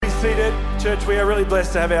seated. Church, we are really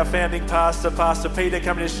blessed to have our founding pastor, Pastor Peter,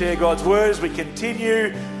 coming to share God's word as we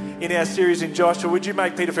continue in our series in Joshua. Would you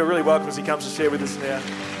make Peter feel really welcome as he comes to share with us now?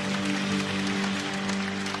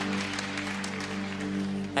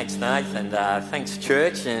 Thanks, Nath, and thanks,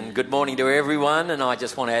 church, and good morning to everyone. And I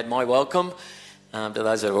just want to add my welcome to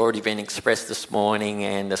those that have already been expressed this morning,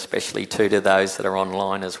 and especially to those that are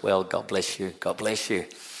online as well. God bless you. God bless you.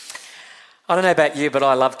 I don't know about you, but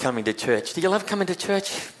I love coming to church. Do you love coming to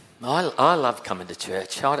church? I love coming to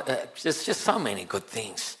church. There's just so many good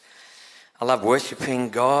things. I love worshipping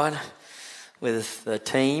God with the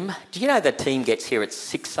team. Do you know the team gets here at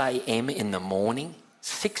 6 a.m. in the morning?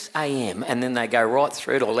 6 a.m. and then they go right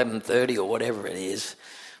through to 11:30 or whatever it is.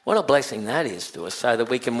 What a blessing that is to us, so that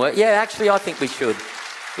we can work. Yeah, actually, I think we should.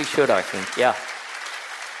 We should, I think, yeah.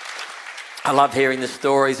 I love hearing the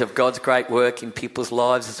stories of God's great work in people's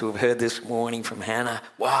lives, as we've heard this morning from Hannah.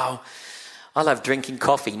 Wow. I love drinking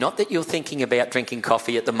coffee. Not that you're thinking about drinking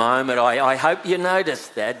coffee at the moment. I hope you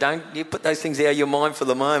noticed that. Don't you put those things out of your mind for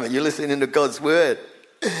the moment. You're listening to God's word.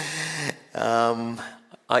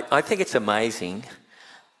 I think it's amazing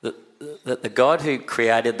that the God who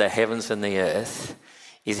created the heavens and the earth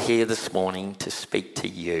is here this morning to speak to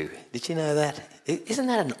you. Did you know that? Isn't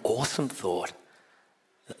that an awesome thought?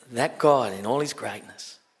 That God in all his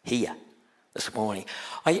greatness here this morning.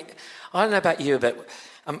 I don't know about you, but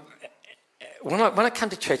when I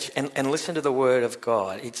come to church and listen to the word of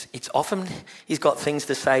God, it's often he's got things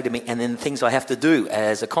to say to me and then things I have to do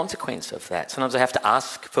as a consequence of that. Sometimes I have to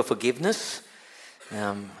ask for forgiveness.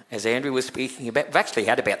 As Andrew was speaking about, we've actually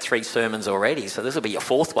had about 3 sermons already, so this will be your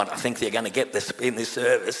 4th one. I think they're going to get this in this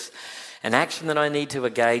service. An action that I need to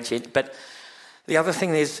engage in. But the other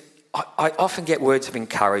thing is, I often get words of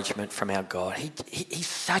encouragement from our God. He's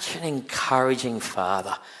such an encouraging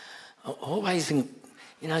Father, always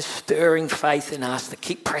stirring faith in us to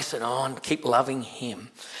keep pressing on, keep loving him.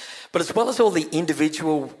 But as well as all the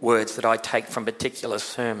individual words that I take from particular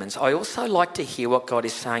sermons, I also like to hear what God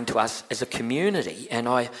is saying to us as a community. And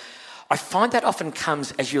I find that often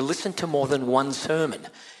comes as you listen to more than one sermon.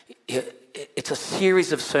 It's a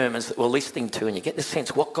series of sermons that we're listening to, and you get the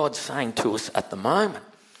sense what God's saying to us at the moment.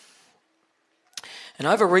 And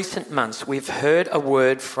over recent months, we've heard a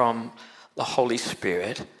word from the Holy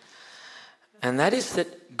Spirit, and that is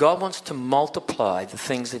that God wants to multiply the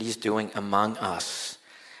things that he's doing among us.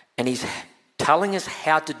 And he's telling us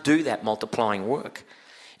how to do that multiplying work.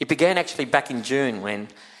 It began actually back in June when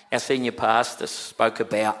our senior pastor spoke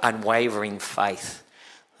about unwavering faith,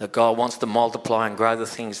 that God wants to multiply and grow the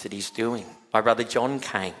things that he's doing. My brother John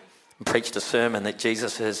came and preached a sermon that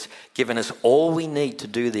Jesus has given us all we need to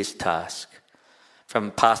do this task.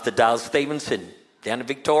 From Pastor Dale Stevenson down to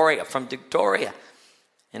Victoria, from Victoria.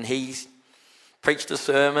 And he's preached a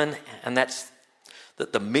sermon, and that's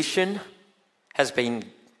that the mission has been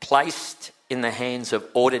placed in the hands of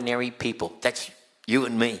ordinary people. That's you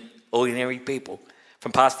and me, ordinary people.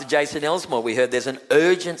 From Pastor Jason Elsmore, we heard there's an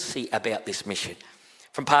urgency about this mission.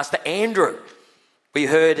 From Pastor Andrew, we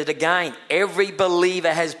heard it again. Every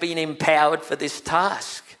believer has been empowered for this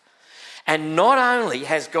task. And not only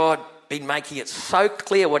has God been making it so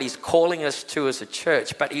clear what he's calling us to as a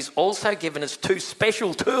church, but he's also given us 2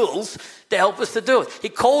 special tools to help us to do it. He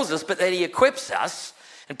calls us, but then he equips us.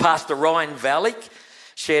 And Pastor Ryan Vallick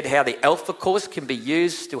shared how the Alpha course can be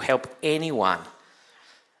used to help anyone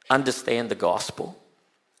understand the gospel.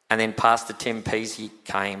 And then Pastor Tim Peasy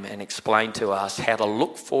came and explained to us how to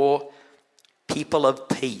look for people of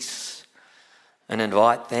peace and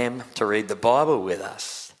invite them to read the Bible with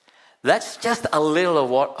us. That's just a little of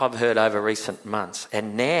what I've heard over recent months.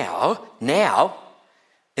 And now,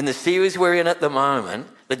 in the series we're in at the moment,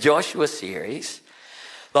 the Joshua series,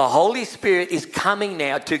 the Holy Spirit is coming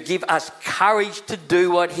now to give us courage to do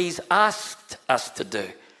what he's asked us to do.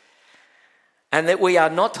 And that we are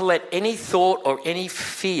not to let any thought or any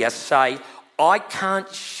fear say, I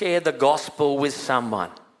can't share the gospel with someone.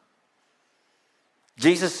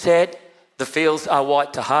 Jesus said, the fields are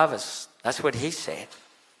white to harvest. That's what he said.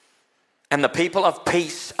 And the people of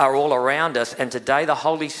peace are all around us. And today the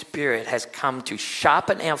Holy Spirit has come to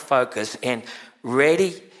sharpen our focus and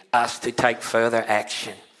ready us to take further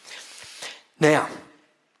action. Now,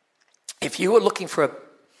 if you were looking for a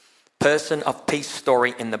person of peace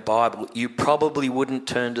story in the Bible, you probably wouldn't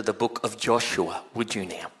turn to the book of Joshua, would you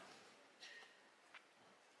now?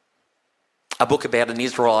 A book about an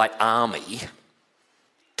Israelite army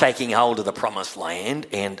taking hold of the promised land,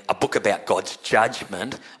 and a book about God's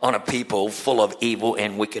judgment on a people full of evil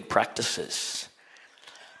and wicked practices.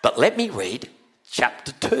 But let me read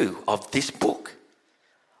chapter 2 of this book.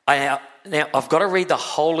 Now, I've got to read the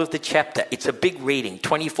whole of the chapter. It's a big reading,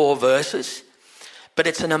 24 verses, but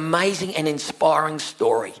it's an amazing and inspiring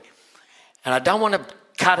story. And I don't want to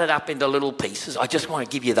cut it up into little pieces. I just want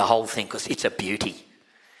to give you the whole thing because it's a beauty.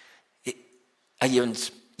 Are you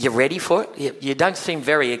ready for it? You don't seem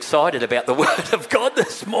very excited about the Word of God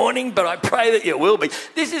this morning, but I pray that you will be.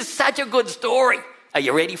 This is such a good story. Are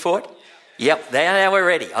you ready for it? Yep, now we're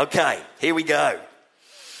ready. Okay, here we go.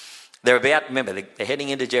 Remember, they're heading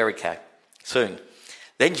into Jericho soon.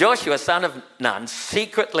 Then Joshua, son of Nun,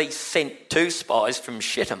 secretly sent 2 spies from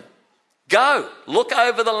Shittim. Go, look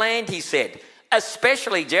over the land, he said,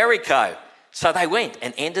 especially Jericho. So they went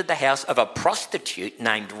and entered the house of a prostitute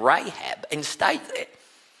named Rahab and stayed there.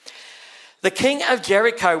 The king of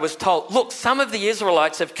Jericho was told, look, some of the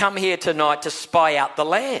Israelites have come here tonight to spy out the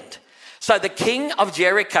land. So the king of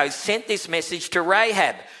Jericho sent this message to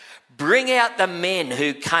Rahab. Bring out the men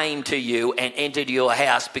who came to you and entered your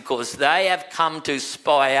house because they have come to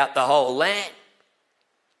spy out the whole land.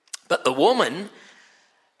 But the woman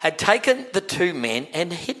had taken the 2 men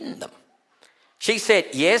and hidden them. She said,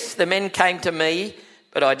 yes, the men came to me,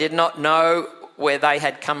 but I did not know where they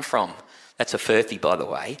had come from. That's a furphy, by the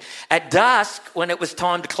way. At dusk, when it was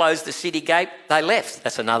time to close the city gate, they left.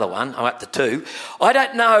 That's another one. I'm up to 2. I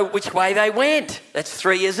don't know which way they went. That's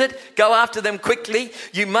 3, is it? Go after them quickly.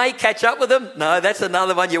 You may catch up with them. No, that's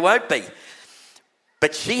another one. You won't be.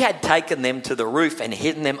 But she had taken them to the roof and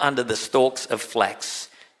hidden them under the stalks of flax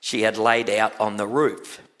she had laid out on the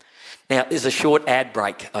roof. Now, there's a short ad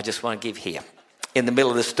break I just want to give here in the middle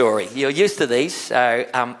of the story. You're used to these.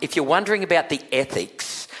 So if you're wondering about the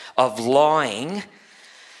ethics of lying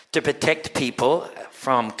to protect people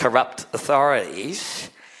from corrupt authorities,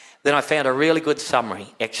 then I found a really good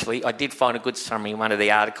summary, actually. I did find a good summary in one of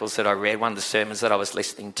the articles that I read, one of the sermons that I was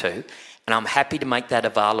listening to, and I'm happy to make that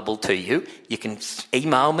available to you. You can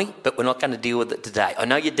email me, but we're not going to deal with it today. I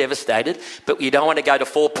know you're devastated, but you don't want to go to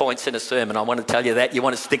 4 points in a sermon. I want to tell you that. You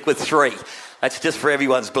want to stick with 3. That's just for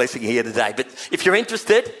everyone's blessing here today. But if you're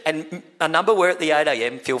interested, and a number, we're at the 8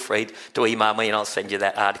 a.m, feel free to email me and I'll send you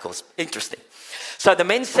that article. It's interesting. So the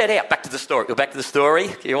men set out, back to the story. We're back to the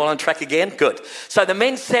story. You all on track again? Good. So the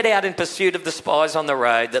men set out in pursuit of the spies on the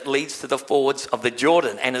road that leads to the fords of the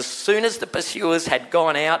Jordan. And as soon as the pursuers had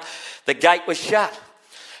gone out, the gate was shut.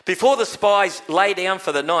 Before the spies lay down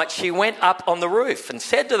for the night, she went up on the roof and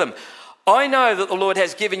said to them, I know that the Lord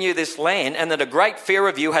has given you this land and that a great fear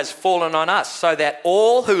of you has fallen on us, so that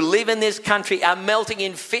all who live in this country are melting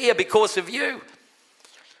in fear because of you.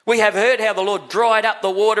 We have heard how the Lord dried up the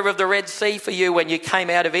water of the Red Sea for you when you came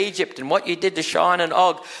out of Egypt, and what you did to Sihon and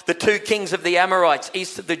Og, the 2 kings of the Amorites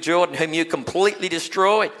east of the Jordan, whom you completely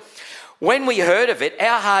destroyed. When we heard of it,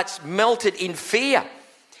 our hearts melted in fear,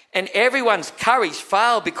 and everyone's courage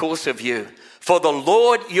failed because of you. For the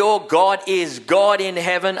Lord your God is God in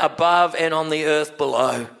heaven above and on the earth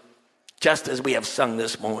below. Just as we have sung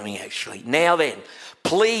this morning, actually. Now then,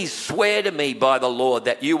 please swear to me by the Lord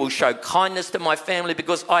that you will show kindness to my family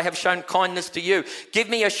because I have shown kindness to you. Give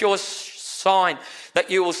me a sure sign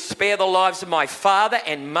that you will spare the lives of my father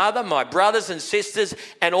and mother, my brothers and sisters,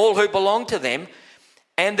 and all who belong to them,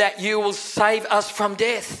 and that you will save us from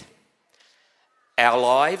death. Our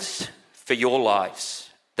lives for your lives,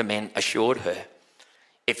 the men assured her.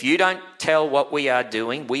 If you don't tell what we are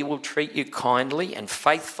doing, we will treat you kindly and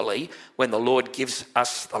faithfully when the Lord gives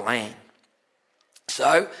us the land.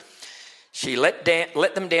 So she let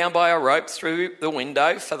them down by a rope through the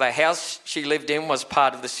window, for the house she lived in was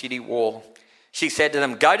part of the city wall. She said to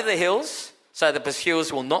them, go to the hills so the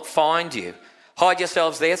pursuers will not find you. Hide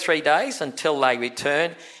yourselves there 3 days until they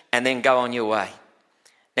return and then go on your way.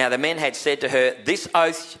 Now the men had said to her, this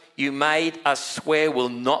oath you made us swear will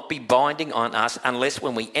not be binding on us unless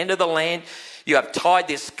when we enter the land you have tied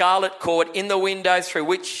this scarlet cord in the window through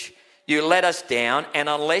which you let us down, and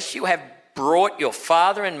unless you have brought your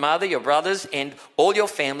father and mother, your brothers and all your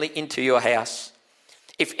family into your house.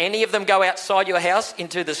 If any of them go outside your house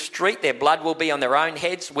into the street, their blood will be on their own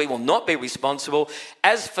heads. We will not be responsible.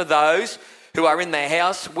 As for those who are in the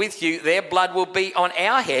house with you, their blood will be on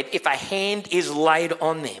our head if a hand is laid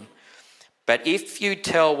on them. But if you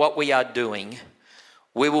tell what we are doing,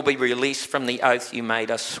 we will be released from the oath you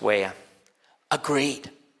made us swear. Agreed,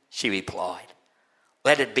 she replied.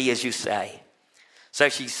 Let it be as you say. So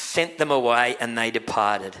she sent them away and they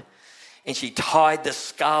departed. And she tied the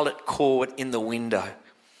scarlet cord in the window.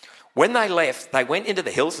 When they left, they went into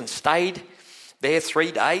the hills and stayed there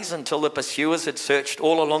 3 days until the pursuers had searched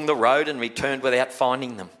all along the road and returned without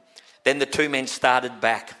finding them. Then the 2 men started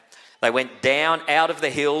back. They went down out of the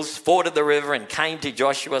hills, forded the river, and came to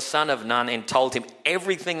Joshua, son of Nun, and told him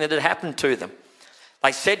everything that had happened to them.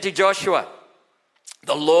 They said to Joshua,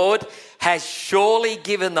 "The Lord has surely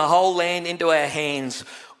given the whole land into our hands.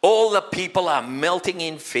 All the people are melting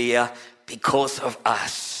in fear because of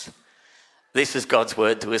us." This is God's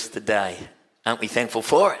word to us today. Aren't we thankful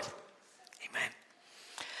for it? Amen.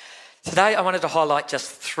 Today I wanted to highlight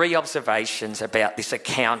just 3 observations about this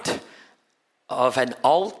account of an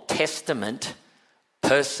Old Testament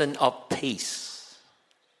person of peace.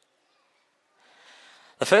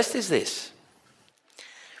 The first is this: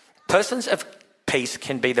 persons of peace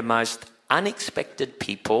can be the most unexpected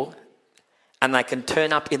people, and they can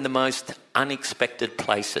turn up in the most unexpected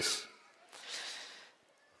places.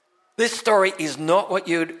 This story is not what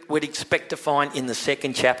you would expect to find in the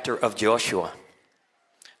 2nd chapter of Joshua.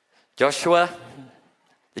 Joshua,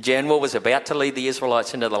 the general, was about to lead the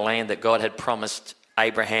Israelites into the land that God had promised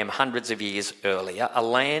Abraham hundreds of years earlier, a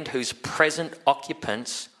land whose present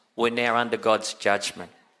occupants were now under God's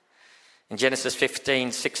judgment. In Genesis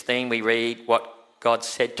 15:16, we read what God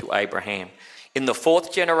said to Abraham: "In the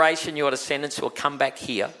 4th generation, your descendants will come back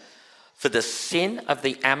here, for the sin of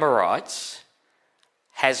the Amorites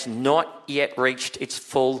has not yet reached its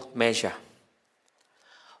full measure."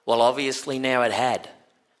 Well, obviously now it had.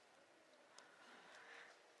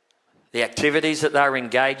 The activities that they were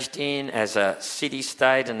engaged in as a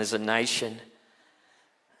city-state and as a nation,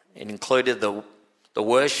 it included the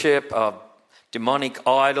worship of demonic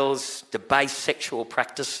idols, debased sexual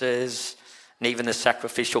practices, and even the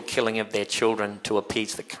sacrificial killing of their children to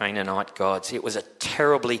appease the Canaanite gods. It was a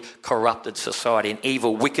terribly corrupted society, an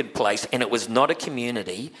evil, wicked place, and it was not a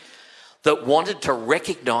community that wanted to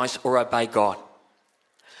recognise or obey God.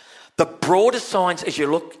 The broader signs, as you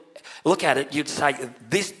look at it, you'd say,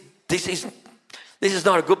 this is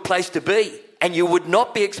not a good place to be, and you would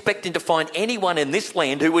not be expecting to find anyone in this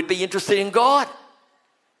land who would be interested in God.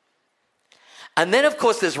 And then, of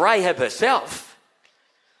course, there's Rahab herself,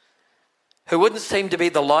 who wouldn't seem to be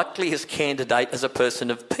the likeliest candidate as a person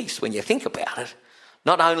of peace when you think about it.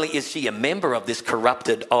 Not only is she a member of this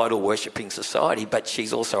corrupted idol-worshipping society, but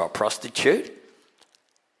she's also a prostitute,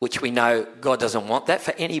 which we know God doesn't want that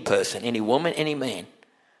for any person, any woman, any man.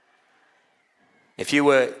 If you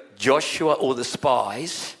were Joshua or the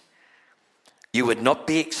spies, you would not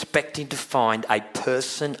be expecting to find a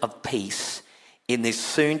person of peace in this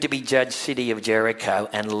soon-to-be judged city of Jericho,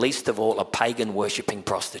 and least of all a pagan-worshipping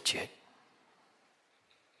prostitute.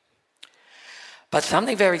 But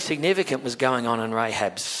something very significant was going on in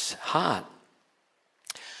Rahab's heart.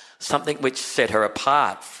 Something which set her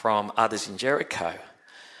apart from others in Jericho.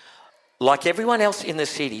 Like everyone else in the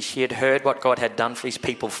city, she had heard what God had done for his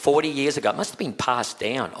people 40 years ago. It must have been passed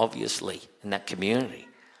down, obviously, in that community.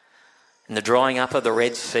 And the drying up of the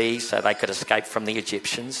Red Sea so they could escape from the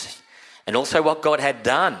Egyptians. And also what God had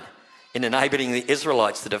done in enabling the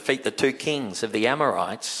Israelites to defeat the 2 kings of the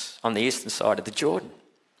Amorites on the eastern side of the Jordan.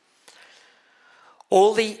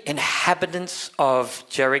 All the inhabitants of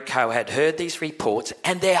Jericho had heard these reports,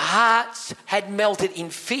 and their hearts had melted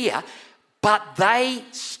in fear, but they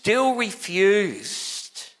still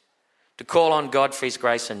refused to call on God for his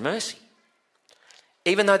grace and mercy.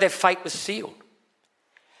 Even though their fate was sealed,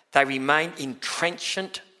 they remained in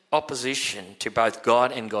trenchant opposition to both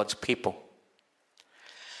God and God's people.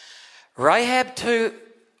 Rahab too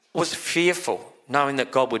was fearful, knowing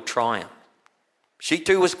that God would triumph. She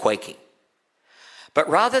too was quaking. But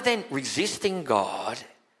rather than resisting God,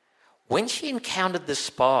 when she encountered the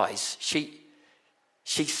spies, she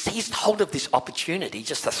seized hold of this opportunity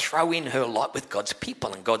just to throw in her lot with God's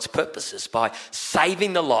people and God's purposes by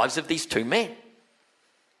saving the lives of these 2 men.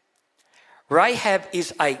 Rahab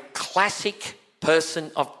is a classic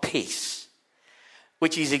person of peace,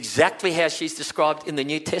 which is exactly how she's described in the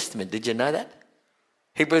New Testament. Did you know that?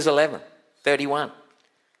 Hebrews 11:31.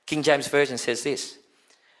 King James Version says this: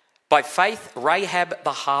 "By faith Rahab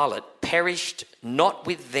the harlot perished not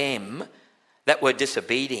with them that were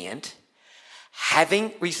disobedient,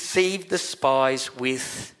 having received the spies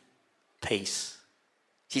with peace."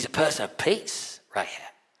 She's a person of peace,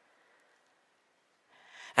 Rahab.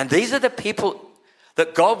 And these are the people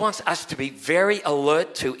that God wants us to be very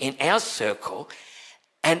alert to in our circle,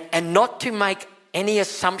 and not to make any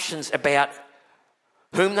assumptions about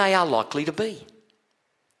whom they are likely to be.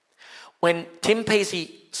 When Tim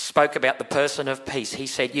Peasy spoke about the person of peace, he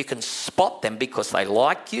said you can spot them because they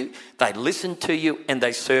like you, they listen to you, and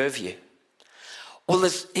they serve you. Well,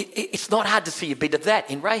 it's not hard to see a bit of that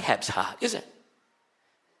in Rahab's heart, is it?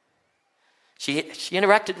 She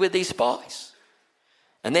interacted with these spies.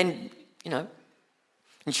 And then,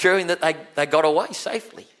 ensuring that they got away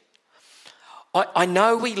safely. I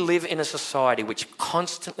know we live in a society which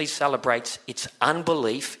constantly celebrates its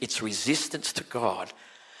unbelief, its resistance to God,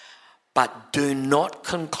 but do not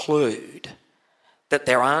conclude that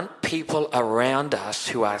there aren't people around us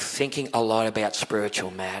who are thinking a lot about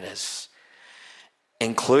spiritual matters,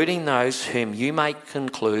 including those whom you may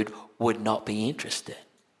conclude would not be interested.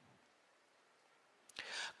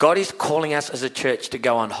 God is calling us as a church to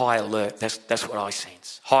go on high alert. That's what I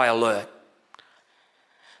sense. High alert.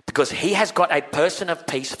 Because he has got a person of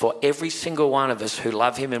peace for every single one of us who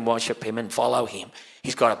love him and worship him and follow him.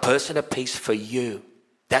 He's got a person of peace for you.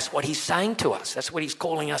 That's what he's saying to us. That's what he's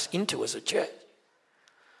calling us into as a church.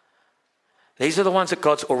 These are the ones that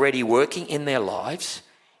God's already working in their lives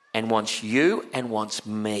and wants you and wants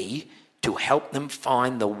me to help them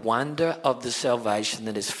find the wonder of the salvation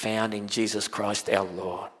that is found in Jesus Christ our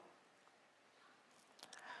Lord.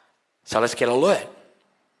 So let's get alert.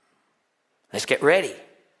 Let's get ready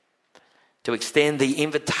to extend the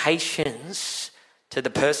invitations to the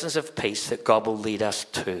persons of peace that God will lead us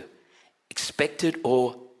to, expected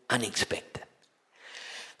or unexpected.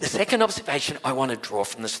 The second observation I want to draw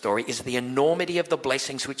from the story is the enormity of the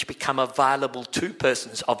blessings which become available to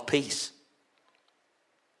persons of peace.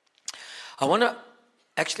 I want to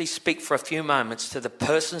actually speak for a few moments to the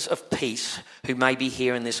persons of peace who may be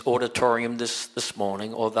here in this auditorium this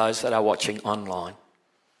morning, or those that are watching online.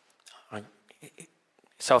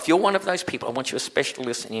 So if you're one of those people, I want you to especially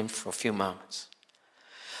listen in for a few moments.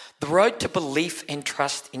 The road to belief and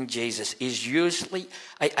trust in Jesus is usually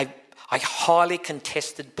a highly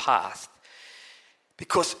contested path,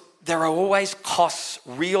 because there are always costs,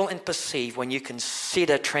 real and perceived, when you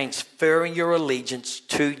consider transferring your allegiance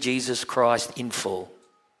to Jesus Christ in full.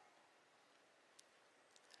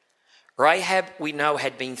 Rahab, we know,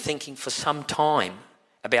 had been thinking for some time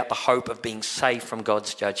about the hope of being saved from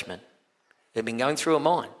God's judgment. It had been going through her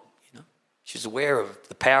mind. She's aware of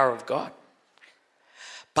the power of God.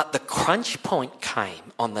 But the crunch point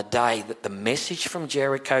came on the day that the message from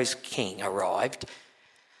Jericho's king arrived,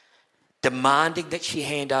 demanding that she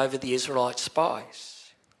hand over the Israelite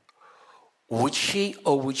spies. Would she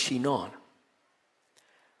or would she not?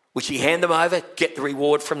 Would she hand them over, get the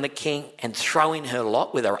reward from the king, and throw in her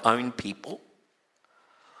lot with her own people?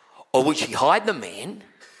 Or would she hide the men,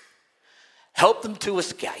 help them to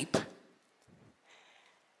escape,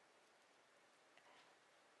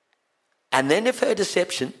 and then if her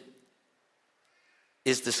deception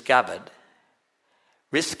is discovered,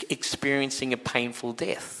 risk experiencing a painful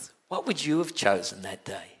death? What would you have chosen that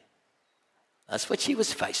day? That's what she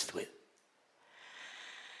was faced with.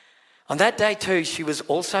 On that day too, she was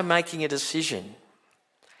also making a decision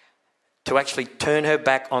to actually turn her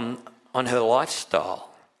back on her lifestyle,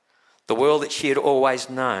 the world that she had always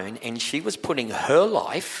known, and she was putting her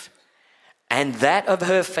life and that of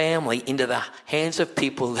her family into the hands of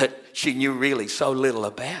people that she knew really so little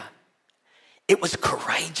about. It was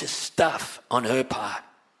courageous stuff on her part.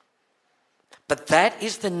 But that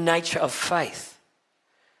is the nature of faith.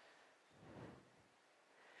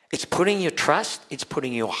 It's putting your trust, it's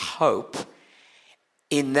putting your hope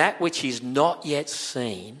in that which is not yet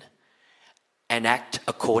seen, and act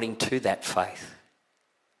according to that faith.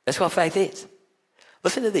 That's what faith is.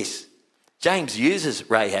 Listen to this. James uses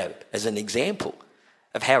Rahab as an example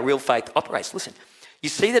of how real faith operates. Listen, you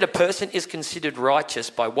see that a person is considered righteous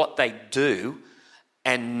by what they do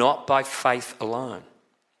and not by faith alone.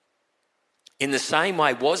 In the same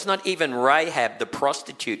way, was not even Rahab the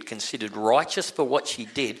prostitute considered righteous for what she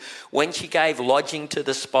did when she gave lodging to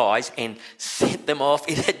the spies and sent them off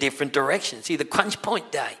in a different direction? See, the crunch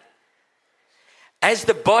point day. As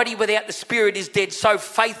the body without the spirit is dead, so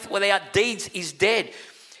faith without deeds is dead.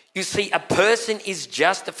 You see, a person is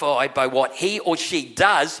justified by what he or she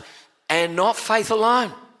does and not faith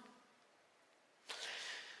alone.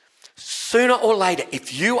 Sooner or later,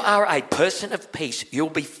 if you are a person of peace, you'll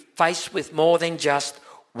be faced with more than just,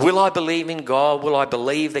 will I believe in God? Will I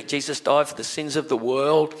believe that Jesus died for the sins of the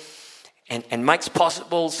world and makes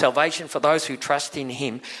possible salvation for those who trust in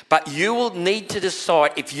him? But you will need to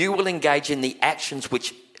decide if you will engage in the actions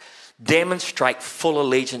which demonstrate full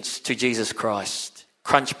allegiance to Jesus Christ.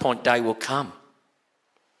 Crunch point day will come.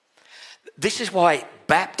 This is why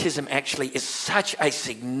baptism actually is such a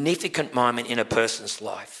significant moment in a person's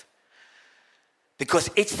life. Because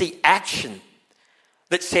it's the action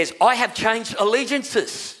that says, I have changed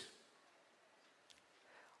allegiances.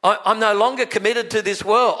 I'm no longer committed to this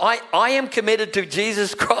world. I am committed to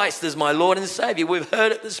Jesus Christ as my Lord and Saviour. We've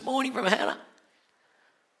heard it this morning from Hannah.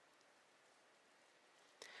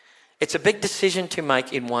 It's a big decision to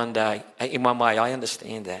make in one day, in one way. I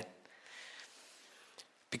understand that.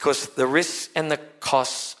 Because the risks and the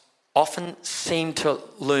costs often seem to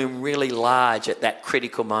loom really large at that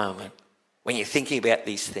critical moment when you're thinking about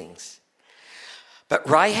these things. But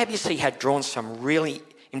Rahab, you see, had drawn some really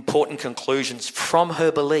important conclusions from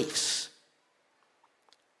her beliefs.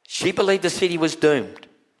 She believed the city was doomed.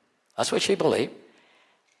 That's what she believed.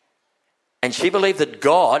 And she believed that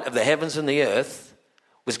God of the heavens and the earth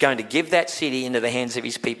was going to give that city into the hands of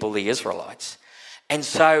his people, the Israelites. And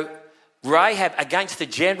so Rahab, against the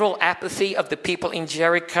general apathy of the people in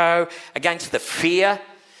Jericho, against the fear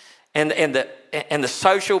and the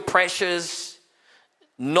social pressures,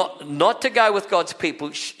 not to go with God's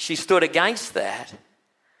people, she stood against that.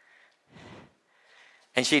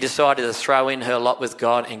 And she decided to throw in her lot with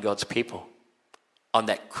God and God's people on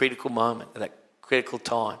that critical moment, that critical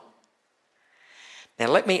time. Now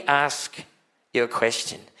let me ask you a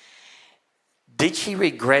question. Did she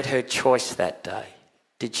regret her choice that day?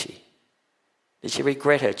 Did she? Did she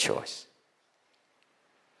regret her choice?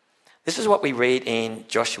 This is what we read in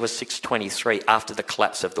Joshua 6:23 after the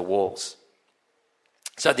collapse of the walls.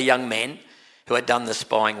 So the young men who had done the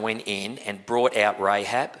spying went in and brought out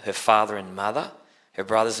Rahab, her father and mother, her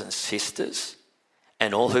brothers and sisters,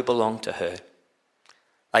 and all who belonged to her.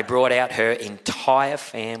 They brought out her entire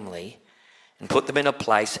family and put them in a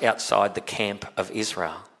place outside the camp of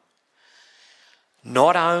Israel.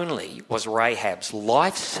 Not only was Rahab's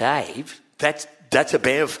life saved, that's a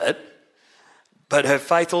benefit, but her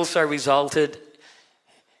faith also resulted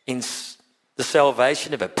in the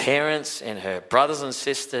salvation of her parents and her brothers and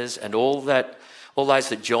sisters and all those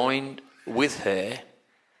that joined with her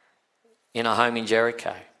in a home in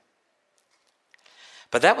Jericho.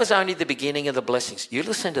 But that was only the beginning of the blessings. You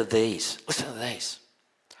listen to these. Listen to these.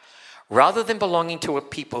 Rather than belonging to a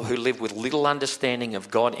people who live with little understanding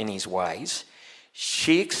of God and his ways,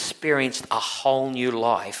 she experienced a whole new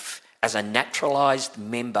life as a naturalized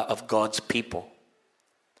member of God's people.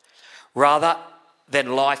 Rather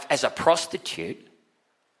than life as a prostitute,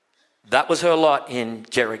 that was her lot in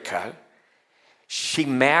Jericho, she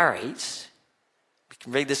marries, we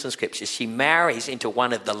can read this in Scripture, she marries into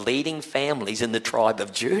one of the leading families in the tribe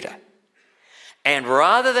of Judah. And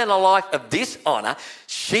rather than a life of dishonour,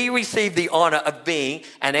 she received the honour of being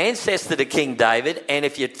an ancestor to King David, and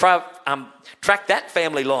if you track that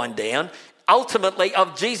family line down, ultimately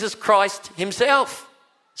of Jesus Christ himself.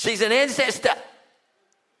 She's an ancestor.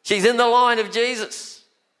 She's in the line of Jesus.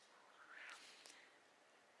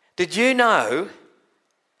 Did you know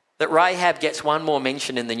that Rahab gets one more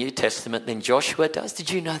mention in the New Testament than Joshua does? Did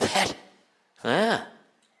you know that?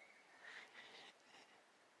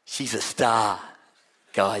 She's a star.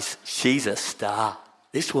 Guys, she's a star.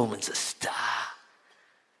 This woman's a star.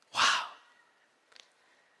 Wow.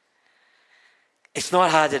 It's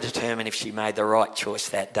not hard to determine if she made the right choice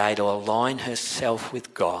that day to align herself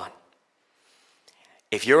with God.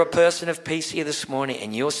 If you're a person of peace here this morning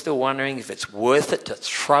and you're still wondering if it's worth it to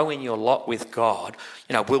throw in your lot with God,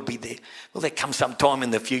 will there come some time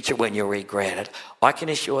in the future when you'll regret it? I can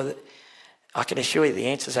assure you the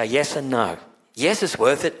answers are yes and no. Yes, it's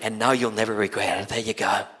worth it, and no, you'll never regret it. There you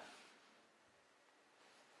go.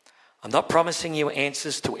 I'm not promising you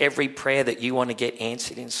answers to every prayer that you want to get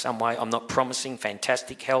answered in some way. I'm not promising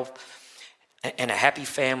fantastic health and a happy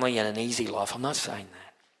family and an easy life. I'm not saying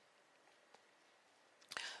that.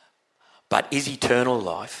 But is eternal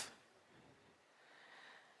life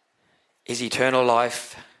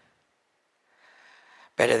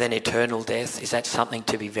better than eternal death? Is that something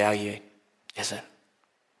to be valued? Is it?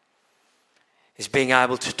 Is being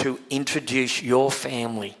able to introduce your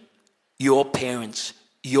family, your parents,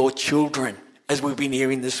 your children, as we've been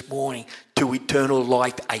hearing this morning, to eternal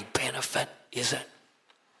life a benefit, is it?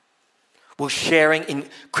 Well, sharing in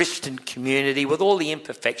Christian community with all the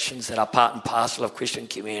imperfections that are part and parcel of Christian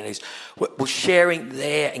communities, will sharing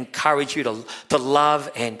there encourage you to love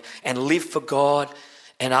and live for God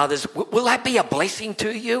and others? Will that be a blessing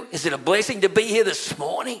to you? Is it a blessing to be here this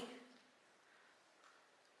morning?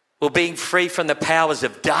 Well, being free from the powers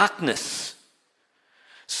of darkness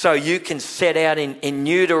so you can set out in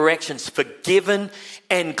new directions, forgiven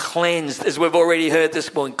and cleansed, as we've already heard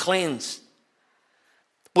this morning, cleansed.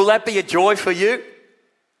 Will that be a joy for you?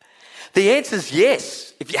 The answer is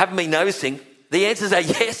yes. If you haven't been noticing, the answers are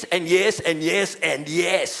yes and yes and yes and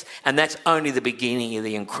yes. And that's only the beginning of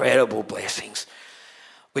the incredible blessings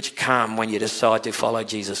which come when you decide to follow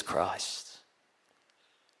Jesus Christ.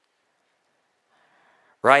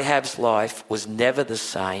 Rahab's life was never the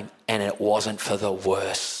same, and it wasn't for the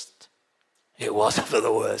worst. It wasn't for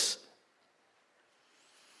the worst.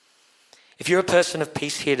 If you're a person of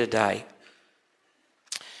peace here today,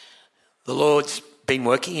 the Lord's been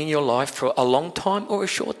working in your life for a long time or a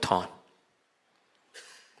short time.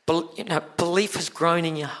 belief has grown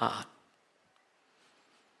in your heart.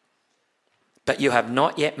 But you have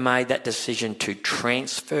not yet made that decision to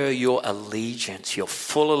transfer your allegiance, your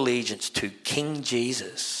full allegiance to King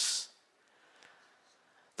Jesus,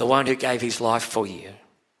 the one who gave his life for you.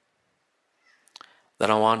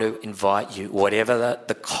 Then I want to invite you, whatever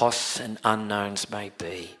the costs and unknowns may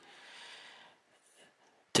be,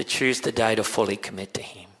 to choose today to fully commit to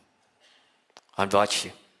him. I invite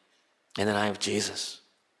you, in the name of Jesus,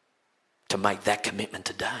 to make that commitment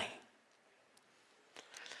today.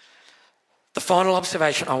 The final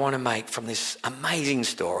observation I want to make from this amazing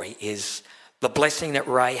story is the blessing that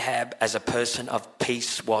Rahab as a person of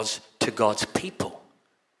peace was to God's people.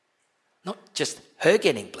 Not just her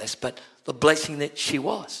getting blessed, but the blessing that she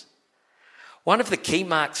was. One of the key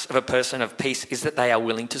marks of a person of peace is that they are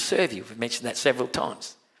willing to serve you. We've mentioned that several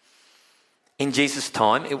times. In Jesus'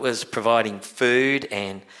 time, it was providing food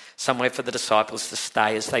and somewhere for the disciples to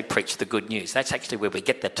stay as they preached the good news. That's actually where we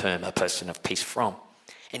get the term a person of peace from.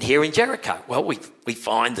 And here in Jericho, well, we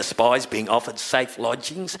find the spies being offered safe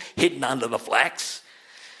lodgings, hidden under the flax,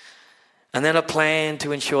 and then a plan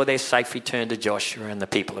to ensure their safe return to Joshua and the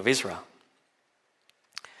people of Israel.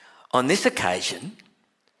 On this occasion,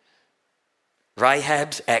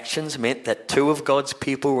 Rahab's actions meant that 2 of God's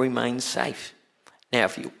people remained safe. Now,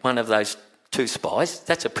 if you're one of those 2 spies,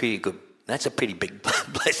 that's a pretty big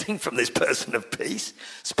blessing from this person of peace.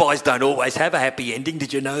 Spies don't always have a happy ending.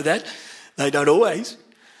 Did you know that? They don't always.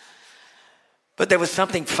 But there was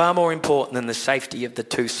something far more important than the safety of the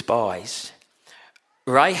 2 spies.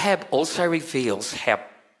 Rahab also reveals how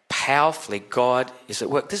powerfully God is at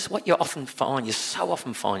work. This is what you so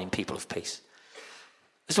often find in people of peace.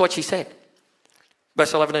 This is what she said.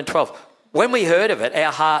 Verse 11 and 12. When we heard of it,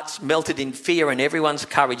 our hearts melted in fear and everyone's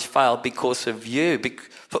courage failed because of you.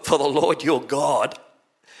 For the Lord your God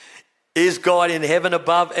is God in heaven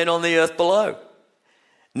above and on the earth below.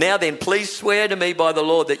 Now then, please swear to me by the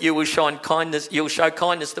Lord that you will show kindness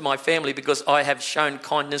to my family because I have shown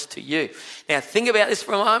kindness to you. Now think about this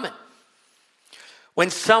for a moment. When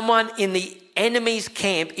someone in the enemy's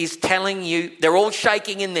camp is telling you, they're all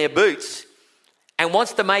shaking in their boots and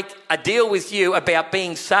wants to make a deal with you about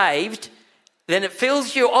being saved, then it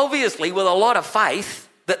fills you obviously with a lot of faith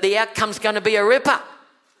that the outcome's going to be a ripper.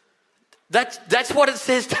 That's what it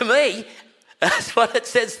says to me. That's what it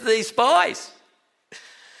says to these spies.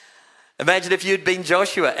 Imagine if you'd been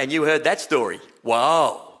Joshua and you heard that story.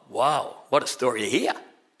 Wow, what a story to hear.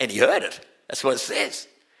 And he heard it. That's what it says.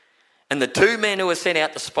 And the 2 men who were sent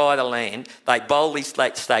out to spy the land, they boldly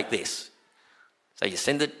state this. So you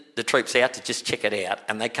send the troops out to just check it out,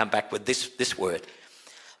 and they come back with this word.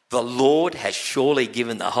 The Lord has surely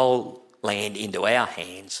given the whole land into our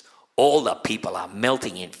hands. All the people are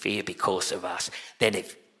melting in fear because of us. Then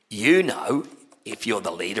if you're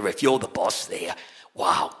the leader, if you're the boss there,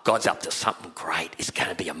 wow, God's up to something great. It's going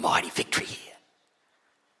to be a mighty victory here.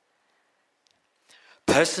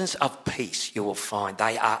 Persons of peace, you will find,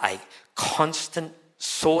 they are a constant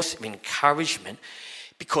source of encouragement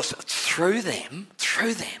because through them,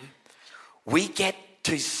 we get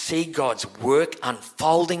to see God's work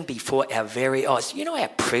unfolding before our very eyes. You know how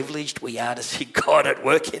privileged we are to see God at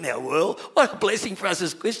work in our world? What a blessing for us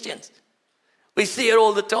as Christians. We see it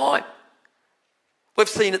all the time. We've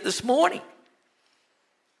seen it this morning.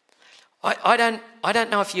 I don't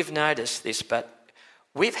know if you've noticed this, but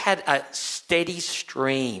we've had a steady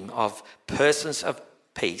stream of persons of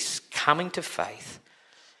peace coming to faith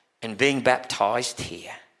and being baptised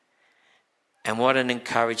here. And what an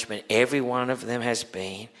encouragement every one of them has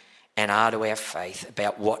been and are to our faith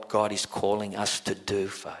about what God is calling us to do,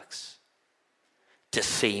 folks. To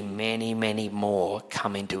see many, many more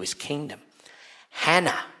come into his kingdom.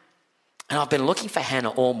 Hannah, and I've been looking for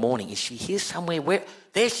Hannah all morning. Is she here somewhere?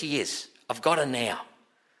 There she is. I've got her now.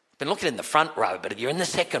 I've been looking in the front row, but if you're in the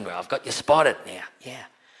second row, I've got you spotted now. Yeah.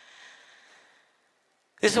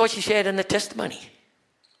 This is what she shared in the testimony.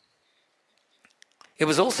 It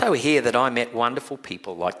was also here that I met wonderful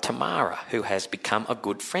people like Tamara, who has become a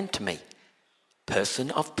good friend to me. Person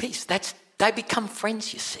of peace. They become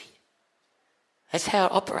friends, you see. That's how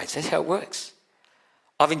it operates. That's how it works.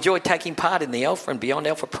 I've enjoyed taking part in the Alpha and Beyond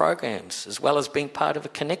Alpha programs, as well as being part of a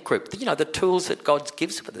connect group. You know, the tools that God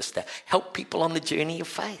gives for us to help people on the journey of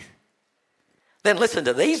faith. Then listen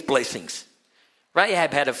to these blessings.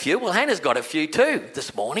 Rahab had a few. Well, Hannah's got a few too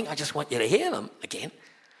this morning. I just want you to hear them again.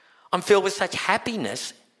 I'm filled with such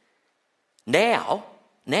happiness. Now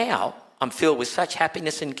I'm filled with such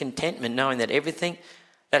happiness and contentment knowing that everything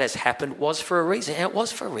that has happened was for a reason. And it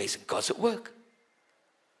was for a reason. God's at work.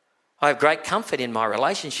 I have great comfort in my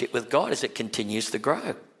relationship with God as it continues to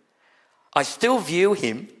grow. I still view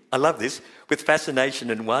him I love this, with fascination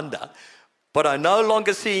and wonder. But I no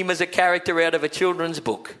longer see him as a character out of a children's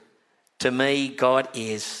book. To me, God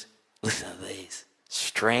is, listen to these,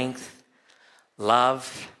 strength,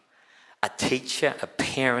 love, a teacher, a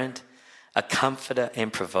parent, a comforter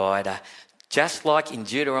and provider. Just like in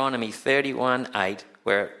Deuteronomy 31:8,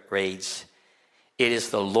 where it reads, it is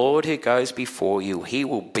the Lord who goes before you. He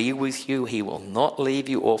will be with you. He will not leave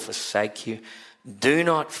you or forsake you. Do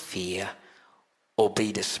not fear or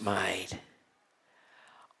be dismayed.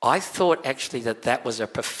 I thought actually that was a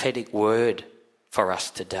prophetic word for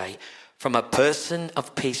us today from a person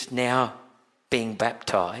of peace now being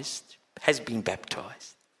baptized, has been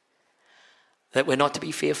baptized, that we're not to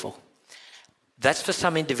be fearful. That's for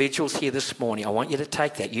some individuals here this morning. I want you to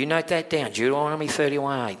take that. You note that down. Deuteronomy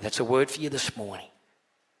 31:8. That's a word for you this morning.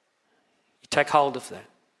 You take hold of that.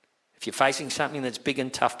 If you're facing something that's big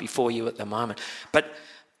and tough before you at the moment. But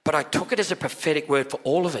I took it as a prophetic word for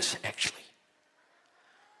all of us, actually.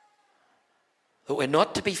 That we're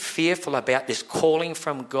not to be fearful about this calling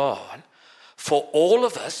from God for all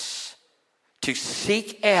of us to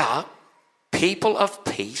seek out people of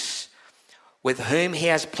peace with whom he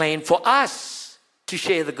has planned for us to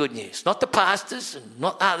share the good news. Not the pastors and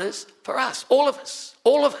not others, for us, all of us,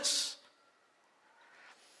 all of us.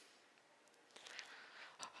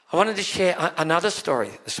 I wanted to share another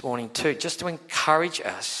story this morning too, just to encourage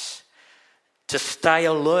us to stay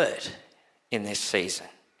alert in this season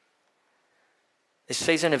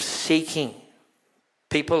of seeking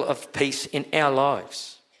people of peace in our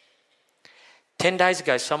lives. 10 days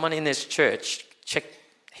ago, someone in this church checked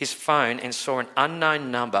his phone and saw an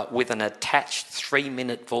unknown number with an attached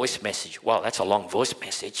 3-minute voice message. Wow, that's a long voice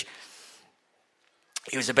message.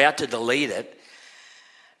 He was about to delete it,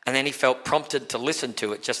 and then he felt prompted to listen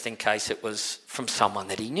to it just in case it was from someone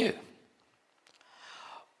that he knew.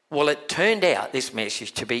 Well, it turned out this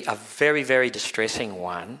message to be a very, very distressing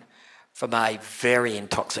one from a very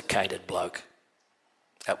intoxicated bloke.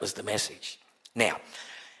 That was the message. Now,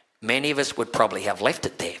 many of us would probably have left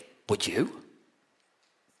it there. Would you?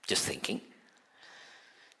 Just thinking.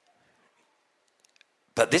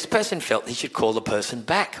 But this person felt he should call the person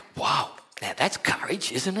back. Wow, now that's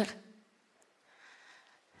courage, isn't it?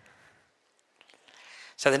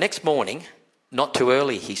 So the next morning, not too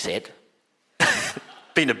early, he said.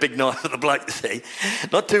 Been a big night for the bloke to see.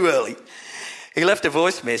 Not too early. He left a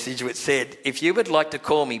voice message which said, if you would like to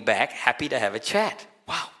call me back, happy to have a chat.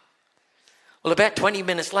 Wow. Well, about 20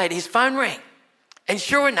 minutes later, his phone rang. And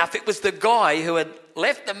sure enough, it was the guy who had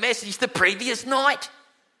left the message the previous night.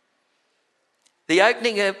 The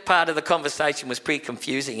opening part of the conversation was pretty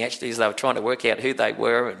confusing, actually, as they were trying to work out who they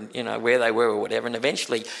were and, where they were or whatever. And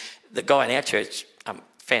eventually, the guy in our church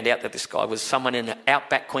found out that this guy was someone in an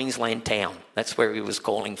outback Queensland town. That's where he was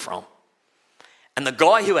calling from. And the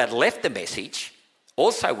guy who had left the message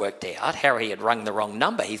also worked out how he had rung the wrong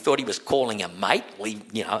number. He thought he was calling a mate,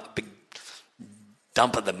 a big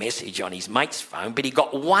dump of the message on his mate's phone, but he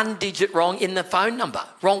got one digit wrong in the phone number.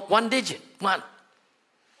 Wrong, one digit, one.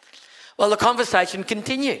 Well, the conversation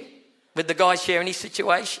continued with the guy sharing his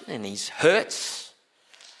situation and his hurts,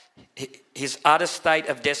 his utter state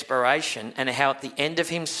of desperation, and how at the end of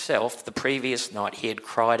himself the previous night he had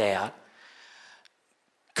cried out,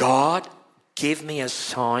 God, give me a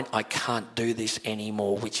sign I can't do this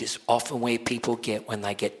anymore, which is often where people get when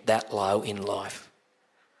they get that low in life.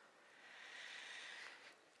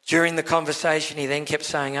 During the conversation, he then kept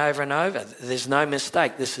saying over and over, there's no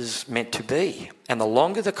mistake, this is meant to be. And the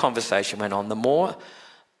longer the conversation went on, the more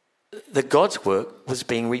that God's work was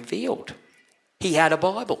being revealed. He had a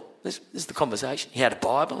Bible. This is the conversation. He had a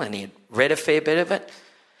Bible and he had read a fair bit of it.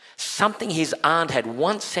 Something his aunt had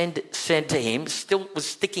once said to him still was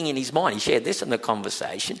sticking in his mind. He shared this in the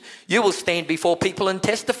conversation. You will stand before people and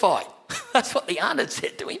testify. That's what the aunt had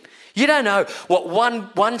said to him. You don't know what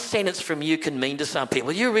one sentence from you can mean to some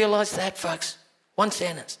people. You realise that, folks? One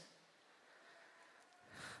sentence.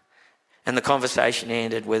 And the conversation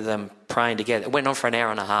ended with them praying together. It went on for an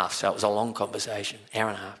hour and a half, so it was a long conversation, hour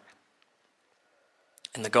and a half.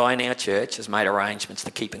 And the guy in our church has made arrangements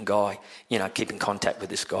to keep in contact with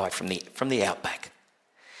this guy from the outback.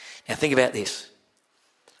 Now think about this.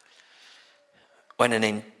 When an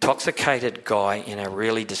intoxicated guy in a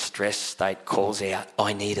really distressed state calls out,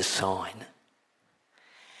 I need a sign.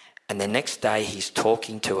 And the next day he's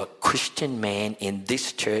talking to a Christian man in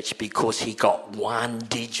this church because he got one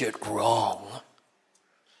digit wrong.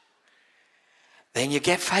 Then you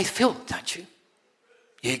get faith-filled, don't you?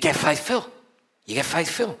 You get faith-filled. You get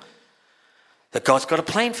faith-filled. That God's got a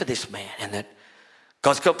plan for this man, and that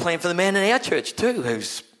God's got a plan for the man in our church too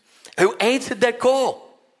who answered that call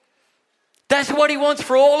That's what he wants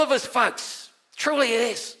for all of us, folks. Truly it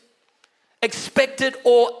is. Expected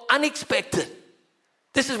or unexpected.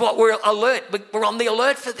 This is what we're on the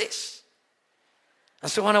alert for this.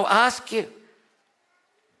 And so I want to ask you,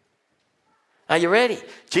 are you ready?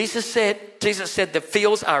 Jesus said the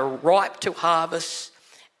fields are ripe to harvest,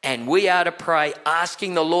 and we are to pray,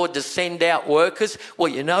 asking the Lord to send out workers.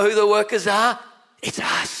 Well, you know who the workers are? It's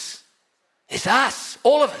us. It's us,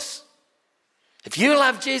 all of us. If you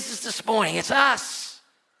love Jesus this morning, it's us.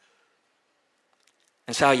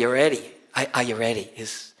 And so are you ready? Are you ready?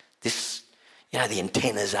 Is this, the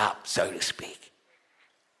antenna's up, so to speak?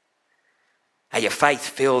 Are your faith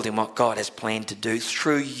filled in what God has planned to do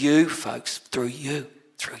through you, folks? Through you,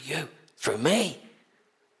 through me.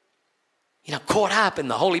 Caught up in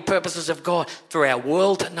the holy purposes of God, through our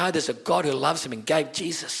world to know there's a God who loves them and gave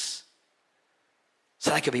Jesus so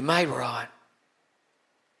they could be made right,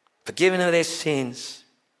 forgiven of their sins,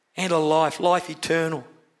 and a life eternal.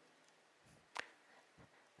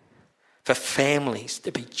 For families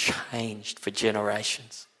to be changed for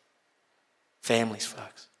generations. Families,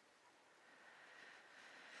 folks.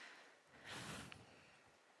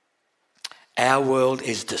 Our world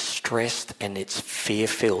is distressed and it's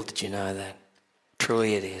fear-filled. Did you know that?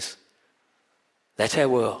 Truly it is. That's our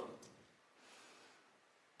world.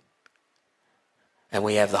 And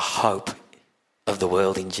we have the hope of the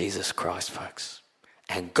world in Jesus Christ, folks.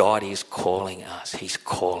 And God is calling us. He's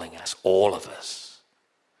calling us, all of us,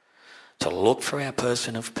 to look for our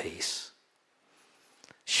person of peace.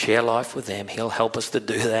 Share life with them. He'll help us to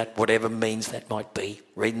do that, whatever means that might be.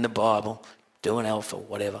 Reading the Bible, doing Alpha,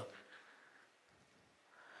 whatever.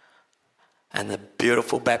 And the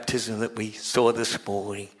beautiful baptism that we saw this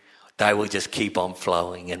morning, they will just keep on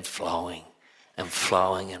flowing and flowing and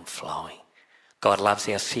flowing and flowing. God loves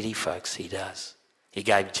our city, folks. He does. He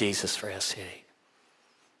gave Jesus for our city.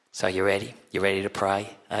 So you ready? You ready to pray?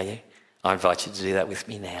 Are you? I invite you to do that with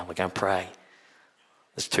me now. We're going to pray.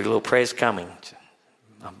 There's 2 little prayers coming.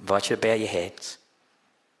 I invite you to bow your heads.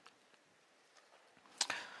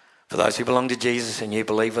 For those who belong to Jesus and you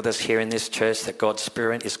believe with us here in this church that God's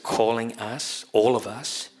Spirit is calling us, all of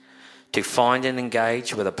us, to find and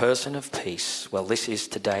engage with a person of peace, well, this is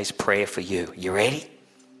today's prayer for you. You ready?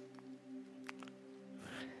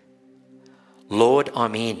 Lord,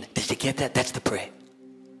 I'm in. Did you get that? That's the prayer.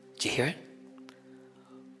 Did you hear it?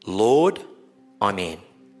 Lord, I'm in.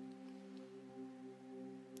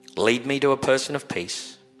 Lead me to a person of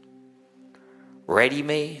peace. Ready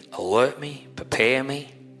me, alert me, prepare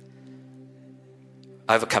me.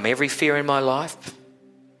 Overcome every fear in my life.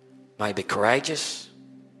 May be courageous.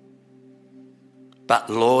 But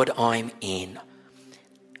Lord, I'm in.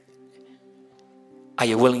 Are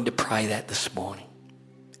you willing to pray that this morning?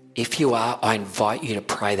 If you are, I invite you to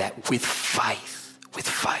pray that with faith. With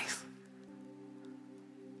faith.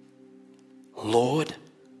 Lord,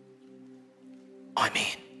 I'm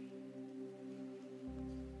in.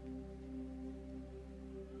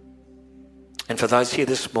 And for those here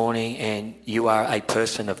this morning and you are a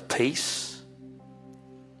person of peace,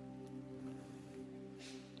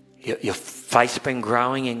 your faith's been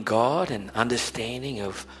growing in God and understanding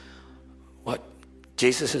of what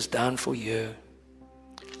Jesus has done for you.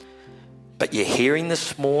 But you're hearing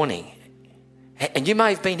this morning, and you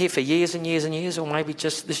may have been here for years and years and years, or maybe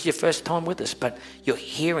just this is your first time with us, but you're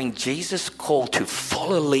hearing Jesus' call to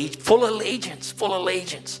full allegiance.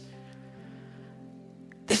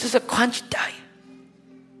 This is a crunch day.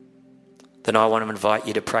 Then I want to invite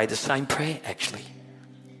you to pray the same prayer, actually.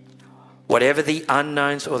 Whatever the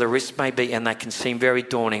unknowns or the risks may be, and they can seem very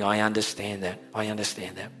daunting, I understand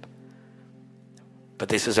that. But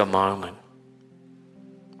this is a moment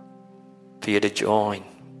for you to join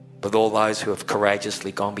with all those who have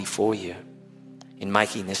courageously gone before you in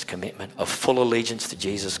making this commitment of full allegiance to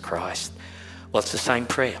Jesus Christ. Well, it's the same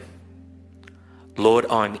prayer. Lord,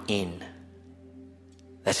 I'm in.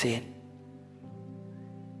 That's it.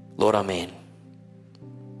 Lord, I'm in.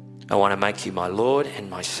 I want to make you my Lord and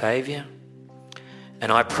my Saviour.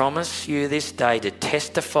 And I promise you this day to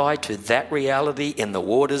testify to that reality in the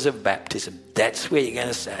waters of baptism. That's where you're going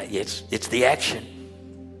to say, yes, it's the action.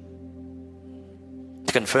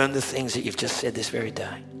 To confirm the things that you've just said this very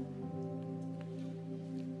day.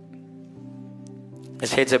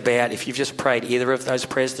 As heads are bowed, if you've just prayed either of those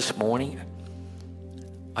prayers this morning,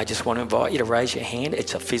 I just want to invite you to raise your hand.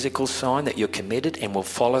 It's a physical sign that you're committed and will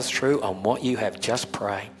follow through on what you have just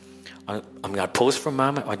prayed. I'm going to pause for a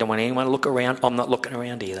moment. I don't want anyone to look around. I'm not looking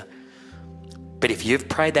around either. But if you've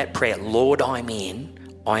prayed that prayer, Lord, I'm in,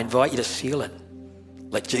 I invite you to seal it.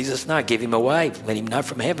 Let Jesus know. Give him a wave. Let him know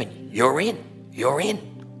from heaven. You're in. You're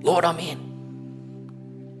in. Lord, I'm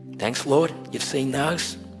in. Thanks, Lord, you've seen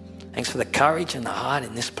those. Thanks for the courage and the heart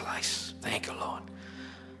in this place. Thank you, Lord.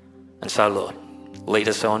 And so, Lord, lead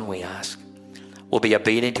us on, we ask. We'll be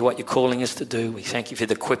obedient to what you're calling us to do. We thank you for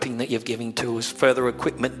the equipping that you've given to us. Further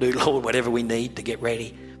equipment, do, Lord, whatever we need to get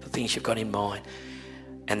ready for things you've got in mind.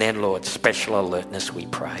 And then, Lord, special alertness, we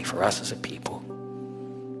pray, for us as a people.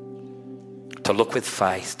 To look with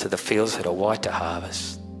faith to the fields that are white to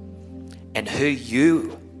harvest. And who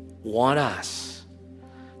you want us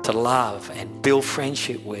to love and build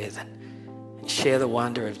friendship with and share the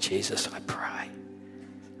wonder of Jesus, I pray.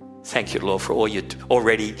 Thank you, Lord, for all you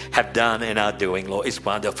already have done and are doing, Lord. It's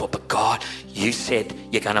wonderful. But God, you said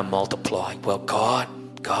you're going to multiply. Well, God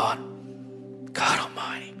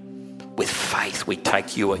Almighty, with faith we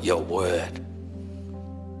take you at your word.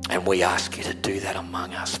 And we ask you to do that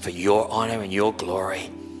among us for your honour and your glory.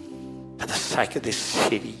 For the sake of this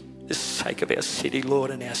city, the sake of our city, Lord,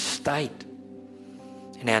 and our state,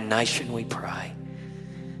 and our nation, we pray.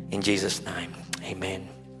 In Jesus' name, amen.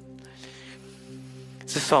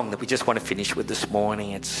 It's a song that we just want to finish with this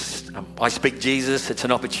morning. It's I Speak Jesus. It's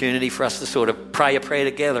an opportunity for us to sort of pray a prayer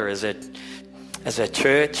together as a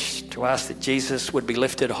church, to ask that Jesus would be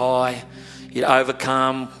lifted high. You'd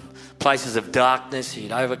overcome places of darkness.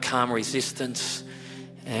 You'd overcome resistance.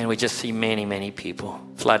 And we just see many, many people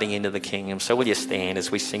flooding into the kingdom. So will you stand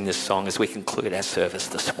as we sing this song as we conclude our service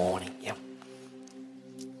this morning? Yeah.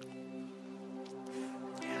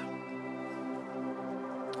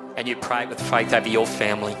 And you pray with faith over your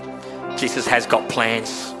family. Jesus has got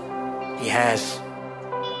plans. He has.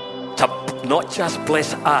 To not just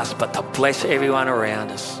bless us, but to bless everyone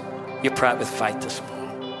around us. You pray it with faith this morning.